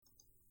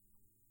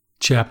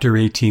Chapter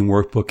 18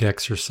 Workbook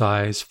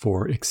Exercise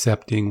for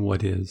Accepting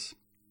What Is.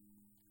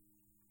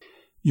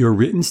 Your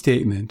written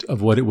statement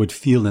of what it would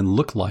feel and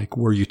look like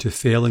were you to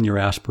fail in your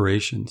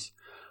aspirations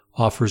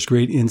offers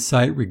great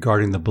insight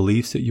regarding the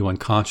beliefs that you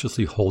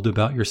unconsciously hold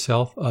about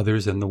yourself,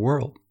 others, and the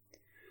world.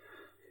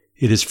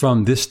 It is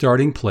from this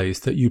starting place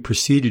that you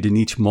proceeded in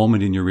each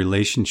moment in your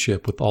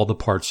relationship with all the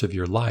parts of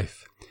your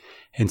life.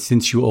 And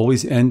since you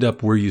always end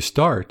up where you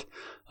start,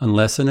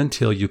 unless and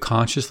until you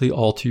consciously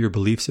alter your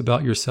beliefs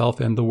about yourself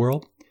and the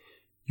world,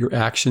 your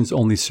actions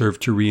only serve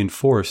to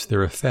reinforce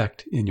their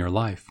effect in your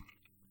life.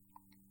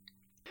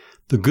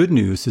 The good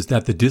news is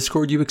that the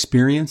discord you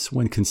experience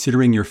when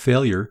considering your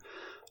failure,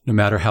 no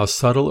matter how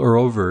subtle or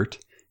overt,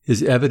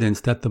 is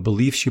evidence that the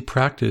beliefs you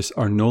practice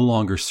are no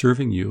longer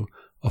serving you,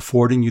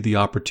 affording you the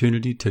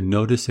opportunity to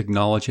notice,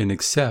 acknowledge, and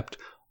accept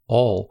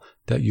all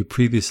that you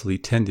previously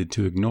tended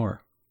to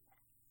ignore.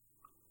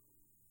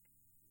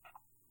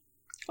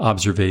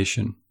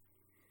 Observation.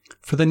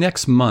 For the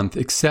next month,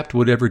 accept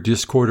whatever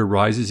discord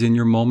arises in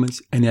your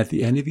moments, and at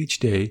the end of each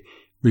day,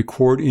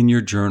 record in your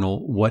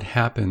journal what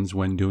happens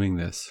when doing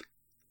this.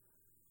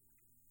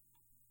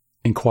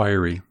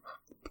 Inquiry.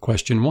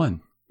 Question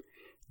 1.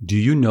 Do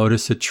you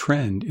notice a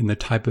trend in the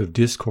type of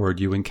discord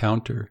you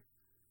encounter?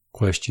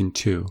 Question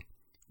 2.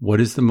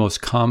 What is the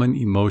most common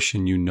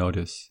emotion you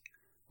notice?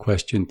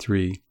 Question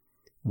 3.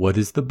 What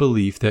is the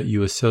belief that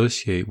you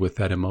associate with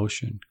that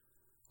emotion?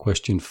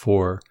 Question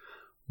 4.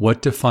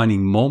 What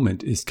defining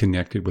moment is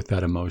connected with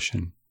that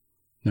emotion?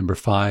 Number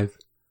 5.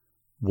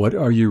 What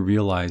are you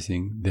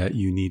realizing that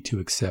you need to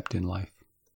accept in life?